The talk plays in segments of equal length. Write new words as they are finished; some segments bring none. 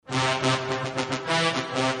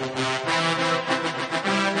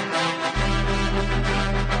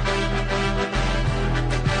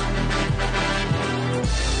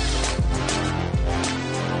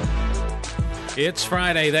It's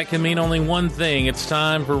Friday. That can mean only one thing. It's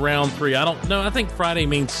time for round 3. I don't know. I think Friday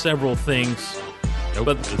means several things. Nope,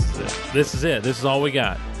 But this is it. this is it. This is all we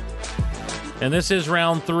got. And this is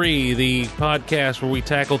round 3, the podcast where we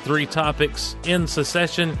tackle 3 topics in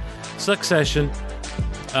succession,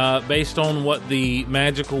 based on what the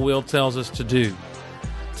magical wheel tells us to do.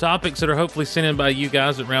 Topics that are hopefully sent in by you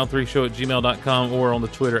guys at round3show@gmail.com or on the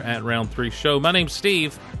Twitter at round3show. My name's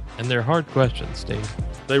Steve. And they're hard questions, Steve.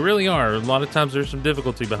 They really are. A lot of times there's some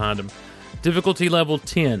difficulty behind them. Difficulty level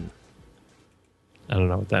 10. I don't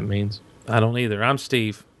know what that means. I don't either. I'm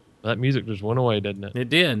Steve. That music just went away, didn't it? It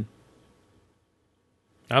did.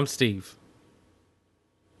 I'm Steve.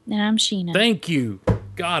 And I'm Sheena. Thank you.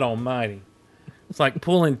 God almighty. It's like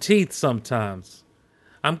pulling teeth sometimes.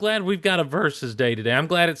 I'm glad we've got a versus day today. I'm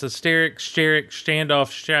glad it's a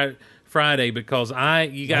standoff Friday because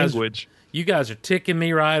you guys are ticking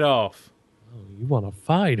me right off. Oh, you want to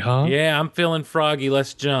fight, huh? Yeah, I'm feeling froggy.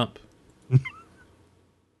 Let's jump.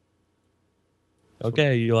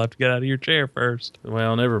 Okay, you'll have to get out of your chair first.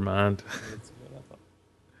 Well, never mind.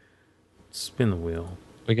 Spin the wheel.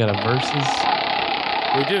 We got a versus.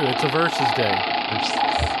 We do. It's a versus day.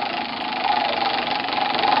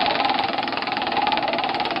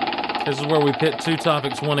 This is where we pit 2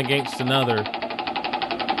 topics, one against another.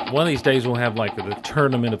 One of these days we'll have like the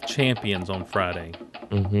Tournament of Champions on Friday.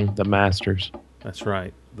 Mm-hmm. The Masters. That's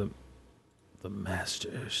right. The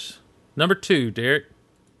Masters. Number 2, Derek.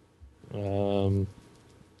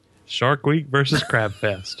 Shark Week versus Crab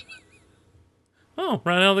Fest. Oh,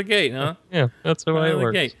 right out of the gate, huh? Yeah, that's the way Right out it of the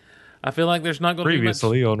works. gate. I feel like there's not going to be much.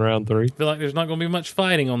 Previously on round 3, I feel like there's not going to be much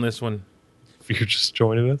fighting on this one. if you're just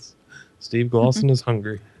joining us, Steve Glosson is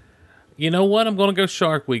hungry. You know what? I'm going to go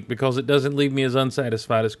Shark Week because it doesn't leave me as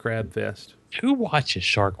unsatisfied as Crab Fest. Who watches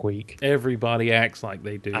Shark Week? Everybody acts like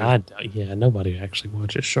they do. Yeah, nobody actually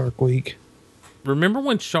watches Shark Week. Remember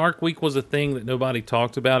when Shark Week was a thing that nobody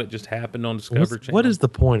talked about? It just happened on Discovery Channel. What is the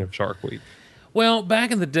point of Shark Week? Well,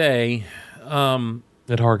 back in the day,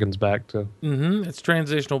 It harkens back to it's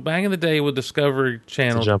transitional. Back in the day with Discovery the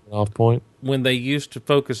Channel, jumping off point. when they used to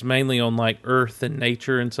focus mainly on like Earth and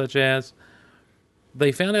nature and such as,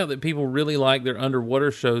 they found out that people really like their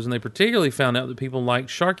underwater shows, and they particularly found out that people like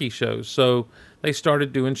sharky shows. So they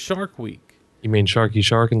started doing Shark Week. You mean Sharky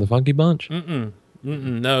Shark and the Funky Bunch?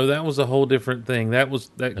 No, that was a whole different thing. That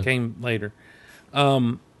came later.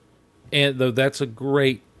 And though that's a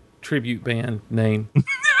great tribute band name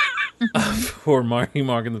for Marky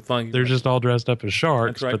Mark and the Funky. They're just all dressed up as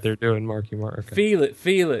sharks, That's right. but they're doing Marky Mark. Okay.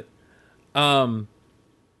 Feel it.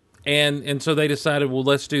 And so they decided, well,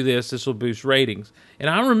 let's do this. This will boost ratings.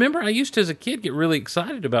 And I remember I used to, as a kid, get really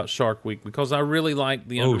excited about Shark Week because I really liked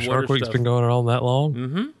the underwater Shark Week's stuff. been going on that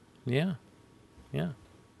long? Yeah.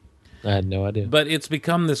 I had no idea. But it's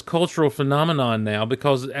become this cultural phenomenon now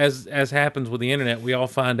because as happens with the internet, we all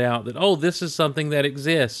find out that, oh, this is something that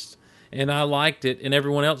exists and I liked it and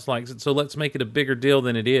everyone else likes it, so let's make it a bigger deal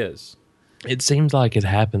than it is. It seems like it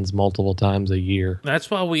happens multiple times a year. That's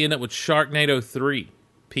why we end up with Sharknado 3,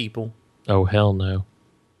 people. Oh, hell no.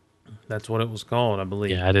 That's what it was called, I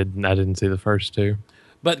believe. Yeah, I didn't see the first 2.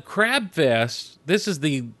 But Crab Fest, this is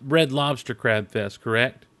the Red Lobster Crab Fest,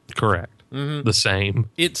 correct? Correct. The same.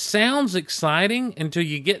 It sounds exciting until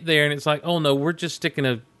you get there and it's like, oh no, we're just sticking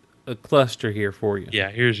a cluster here for you.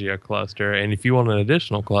 Yeah, here's your cluster. And if you want an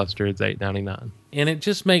additional cluster, it's $8.99. And it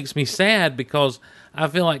just makes me sad because I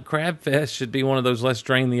feel like Crab Fest should be one of those let's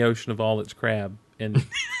drain the ocean of all its crab and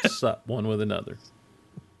sup one with another.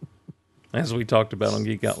 As we talked about on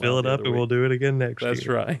Geek Out Loud. Fill it up and we'll do it again next year. That's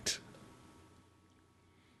right.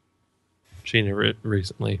 Sheena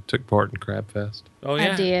recently took part in Crab Fest. Oh,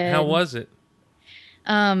 yeah. I did. How was it?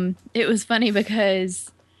 It was funny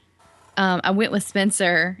because I went with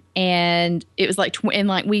Spencer, and it was like,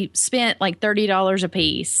 we spent like $30 a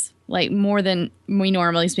piece, like more than we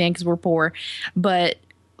normally spend because we're poor. But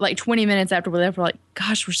like 20 minutes after we left, we're like,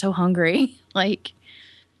 gosh, we're so hungry. Like,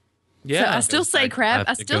 Yeah. so I still say crab.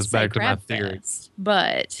 I still say Crab Fest,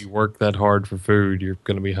 but You work that hard for food, you're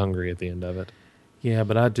going to be hungry at the end of it. Yeah,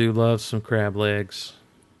 but I do love some crab legs.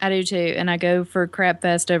 I do too. And I go for Crab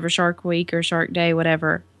Fest over Shark Week or Shark Day,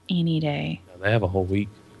 whatever, any day. They have a whole week.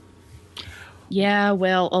 Yeah,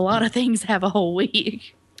 well, a lot of things have a whole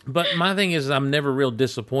week. But my thing is I'm never real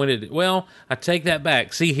disappointed. Well, I take that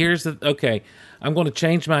back. See, okay, I'm going to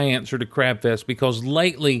change my answer to Crab Fest because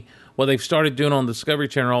lately what they've started doing on Discovery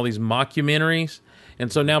Channel are all these mockumentaries.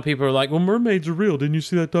 And so now people are like, well, mermaids are real. Didn't you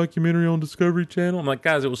see that documentary on Discovery Channel? I'm like,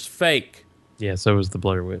 guys, it was fake. Yeah, so was the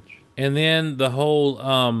Blair Witch. And then the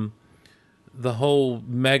whole the whole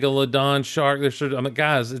megalodon shark.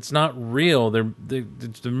 Guys, it's not real. They're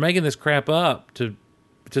making this crap up to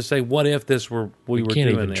say, what if we were doing this? You can't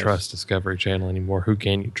even trust Discovery Channel anymore. Who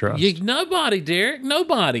can you trust? Nobody, Derek.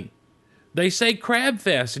 Nobody. They say Crab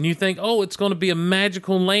Fest, and you think, oh, it's going to be a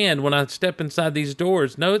magical land when I step inside these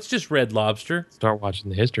doors. No, it's just Red Lobster. Start watching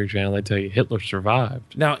the History Channel. They tell you Hitler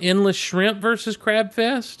survived. Now, Endless Shrimp versus Crab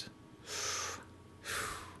Fest?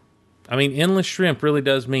 I mean, Endless Shrimp really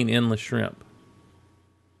does mean endless shrimp.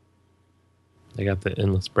 They got the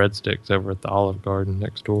endless breadsticks over at the Olive Garden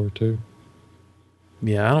next door, too.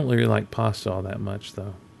 Yeah, I don't really like pasta all that much,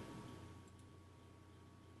 though.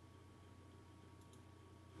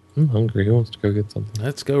 I'm hungry. Who wants to go get something?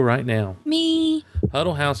 Let's go right now. Me.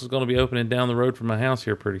 Huddle House is going to be opening down the road from my house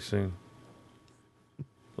here pretty soon.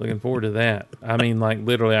 Looking forward to that. I mean, like,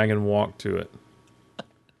 literally, I can walk to it.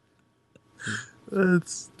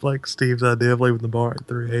 It's like Steve's idea of leaving the bar at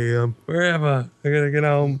 3 a.m. Where am I? I gotta get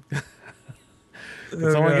home.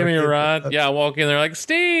 Someone give me a ride? Yeah, I walk in there like,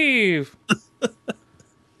 Steve!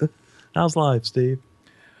 How's life, Steve?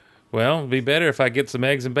 Well, it'd be better if I get some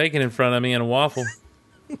eggs and bacon in front of me and a waffle.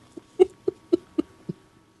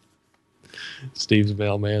 Steve's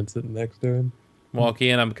mailman sitting next to him. Walk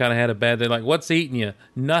in, I'm kind of had a bad day. Like, what's eating you?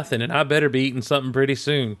 Nothing, and I better be eating something pretty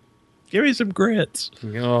soon. Give me some grits.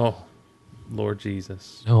 Oh, Lord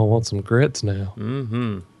Jesus. Oh, I want some grits now.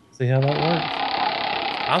 Mm-hmm. See how that works?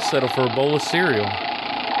 I'll settle for a bowl of cereal.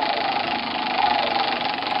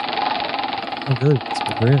 Oh, good.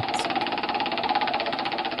 Some grits.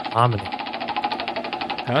 Hominy.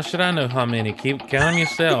 How should I know how many? Keep counting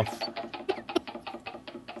yourself.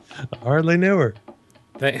 I hardly knew her.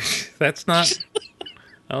 That's not...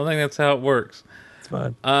 I don't think that's how it works. It's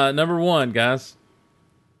fine. Number one, guys.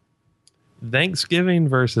 Thanksgiving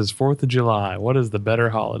versus 4th of July. What is the better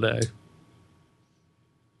holiday?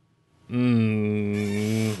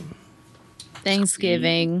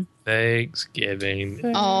 Thanksgiving.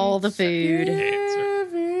 Thanksgiving. All the food.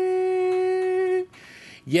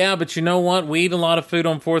 Yeah, but you know what? We eat a lot of food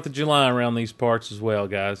on 4th of July around these parts as well,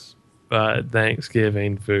 guys. But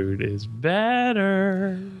Thanksgiving food is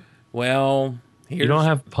better. Well, you don't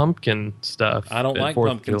have pumpkin stuff. I don't like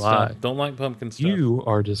pumpkin stuff. Don't like pumpkin stuff. You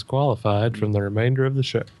are disqualified from the remainder of the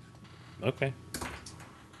show. Okay.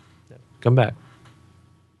 Come back.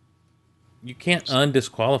 You can't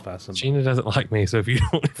undisqualify somebody. Sheena doesn't like me, so if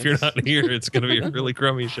you're not here, it's going to be a really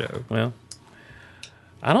crummy show. Well,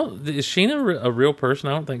 is Sheena a real person?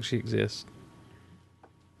 I don't think she exists.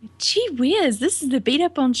 Gee whiz, this is the beat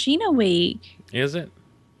up on Sheena week. Is it?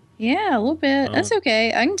 Yeah, a little bit. That's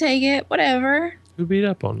okay. I can take it. Whatever. Who beat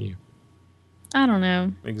up on you? I don't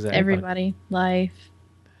know. Exactly. Everybody. Life.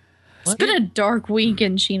 What? It's been a dark week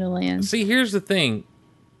in Sheena land. See, here's the thing.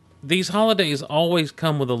 These holidays always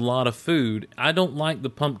come with a lot of food. I don't like the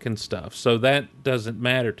pumpkin stuff, so that doesn't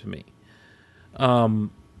matter to me.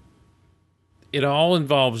 It all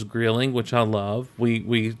involves grilling, which I love.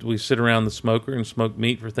 We sit around the smoker and smoke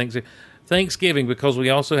meat for Thanksgiving because we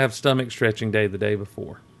also have stomach stretching day the day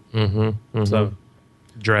before. Mm-hmm. So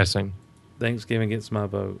dressing. Thanksgiving gets my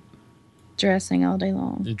vote. Dressing all day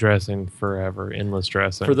long. Dressing forever. Endless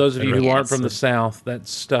dressing. For those of you who aren't Yes. from the South, that's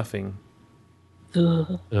stuffing.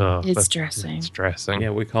 Ugh. Ugh, It's dressing. It's dressing. Yeah,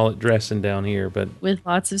 we call it dressing down here, but With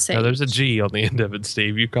lots of sage. No, there's a G on the end of it,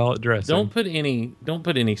 Steve. You call it dressing. don't put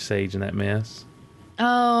any sage in that mess.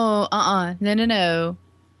 Oh, No.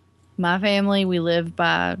 My family, we live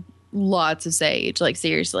by lots of sage. Like,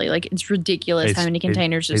 seriously. Like, it's ridiculous how many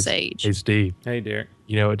containers of sage. Hey, Steve. Hey, Derek,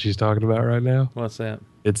 You know what she's talking about right now? what's that?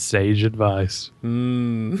 It's sage advice.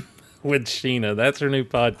 With Sheena, that's her new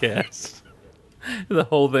podcast. The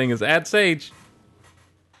whole thing is add sage.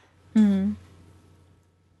 Mm-hmm.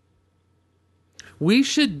 We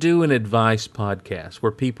should do an advice podcast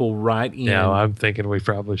where people write in. No, I'm thinking we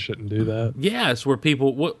probably shouldn't do that. Yes, where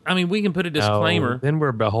people. We can put a disclaimer. No, then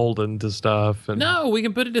we're beholden to stuff. And No, we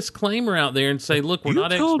can put a disclaimer out there and say, "Look, we're you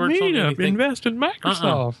not told experts me on to anything. invest in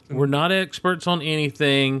Microsoft. We're not experts on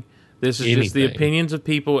anything. This is just the Anything. opinions of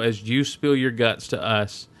people as you spill your guts to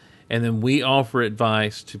us, and then we offer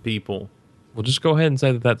advice to people. We'll just go ahead and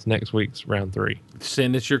say that that's next week's round 3.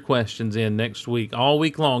 Send us your questions in next week, all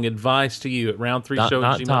week long. Advice to you at round3show@gmail.com.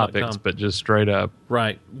 Not topics, but just straight up.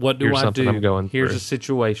 Right. What do Here's I something do? I'm going Here's through. a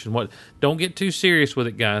situation. What? Don't get too serious with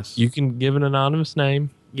it, guys. You can give an anonymous name.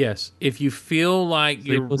 Yes. If you feel like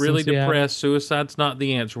you're Sleepless in really Seattle. depressed, suicide's not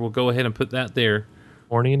the answer. We'll go ahead and put that there.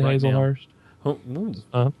 Horny and Right now. Hazelhurst. Oh, ooh.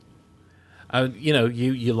 Uh-huh.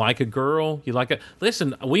 You like a girl.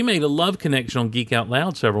 Listen, we made a love connection on Geek Out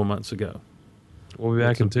Loud several months ago. We'll be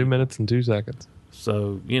back in 2 minutes and 2 seconds.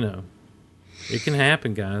 So, It can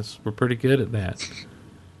happen, guys. We're pretty good at that.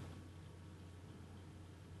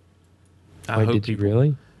 Wait, did you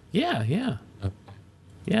really? Yeah, yeah. Oh.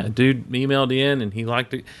 Yeah, dude emailed in and he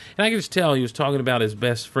liked it. And I could just tell he was talking about his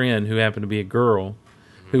best friend who happened to be a girl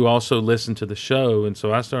who also listened to the show. And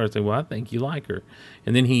so I started saying, well, I think you like her.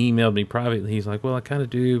 And then he emailed me privately. He's like, well, I kind of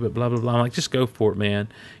do, but blah, blah, blah. I'm like, just go for it, man.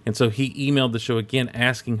 And so he emailed the show again,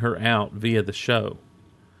 asking her out via the show.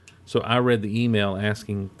 So I read the email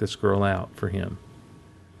asking this girl out for him.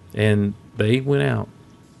 And they went out.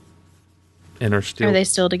 And are still... Are they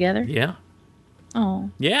still together? Yeah.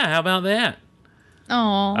 Oh. Yeah, how about that?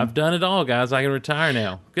 Oh. I've done it all, guys. I can retire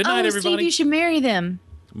now. Good night, everybody. Steve, you should marry them.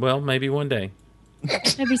 Well, maybe one day.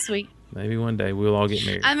 That'd be sweet. Maybe one day we'll all get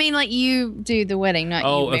married. I mean, like you do the wedding, not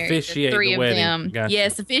Oh, you marry officiate the three the of wedding. them. Gotcha.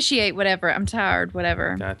 Yes, officiate whatever. I'm tired,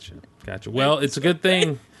 whatever. Gotcha. Well, it's a good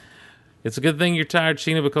thing. It's a good thing you're tired,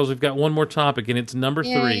 Sheena, because we've got one more topic, and it's number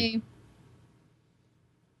 3. Yay.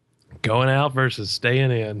 Going out versus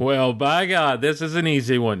staying in. Well, by God, this is an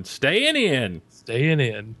easy one. Staying in. Staying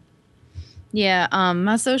in. Yeah,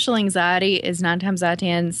 my social anxiety is 9 times out of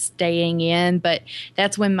 10 staying in, but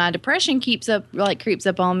that's when my depression creeps up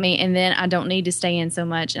on me, and then I don't need to stay in so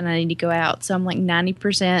much, and I need to go out. So I'm like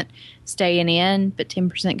 90% staying in, but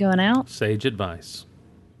 10% going out. Sage advice.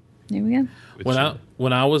 There we go.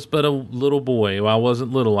 When I was but a little boy, well, I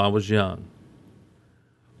wasn't little, I was young.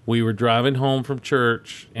 We were driving home from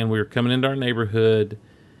church, and we were coming into our neighborhood,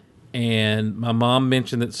 and my mom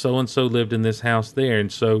mentioned that so-and-so lived in this house there. And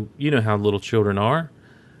so, you know how little children are.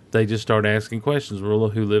 They just start asking questions. Well,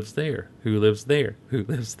 who lives there? Who lives there? Who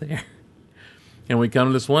lives there? And we come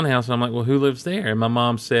to this one house, and I'm like, well, who lives there? And my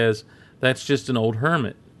mom says, that's just an old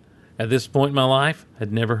hermit. At this point in my life,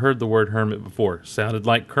 I'd never heard the word hermit before. Sounded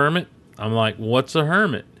like Kermit. I'm like, what's a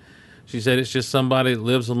hermit? She said, it's just somebody that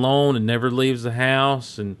lives alone and never leaves the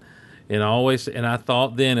house. And I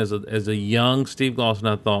thought then, as a young Steve Glosson,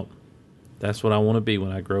 I thought, that's what I want to be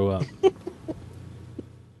when I grow up.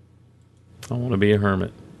 I want to be a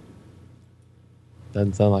hermit.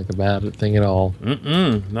 Doesn't sound like a bad thing at all.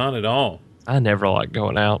 Not at all. I never liked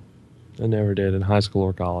going out. I never did in high school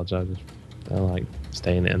or college. I like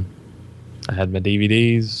staying in. I had my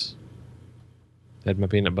DVDs. Had my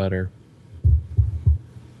peanut butter.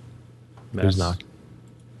 Who's knocking?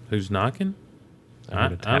 Who's knocking?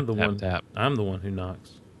 I'm the one. Tap. I'm the one who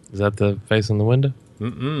knocks. Is that the face on the window?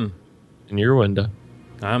 Mm-mm. In your window.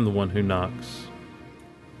 I'm the one who knocks.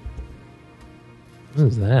 What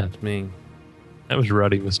is that? It's me. That was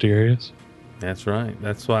Ruddy Mysterious. That's right.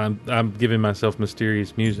 That's why I'm giving myself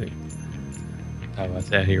mysterious music. Oh,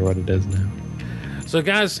 I hear what it is now. So,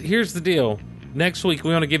 guys, here's the deal. Next week,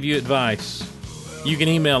 we want to give you advice. You can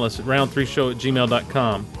email us at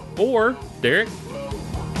round3show@gmail.com. Or, Derek?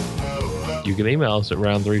 You can email us at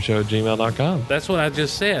round3show@gmail.com. That's what I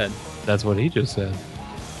just said. That's what he just said.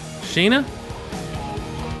 Sheena?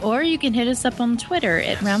 Or you can hit us up on Twitter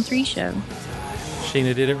at Round 3 Show.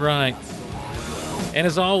 Sheena did it right. And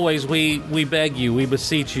as always, we beg you, we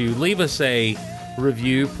beseech you, leave us a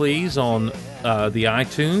review, please, on the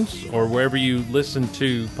iTunes or wherever you listen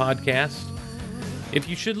to podcasts. If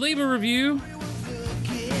you should leave a review,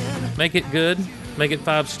 make it good, make it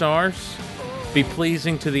 5 stars, be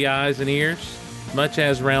pleasing to the eyes and ears, much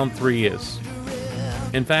as Round 3 is.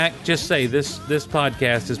 In fact, just say this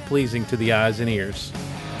podcast is pleasing to the eyes and ears.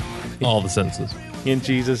 All the senses. In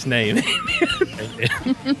Jesus' name.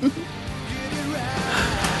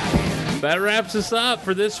 That wraps us up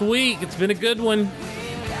for this week. It's been a good one.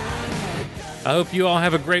 I hope you all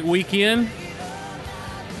have a great weekend.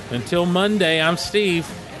 Until Monday, I'm Steve.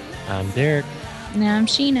 I'm Derek. Now I'm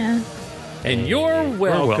Sheena. And you're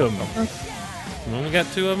welcome. welcome. We only got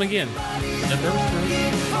 2 of them again. And there was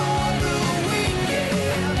 3.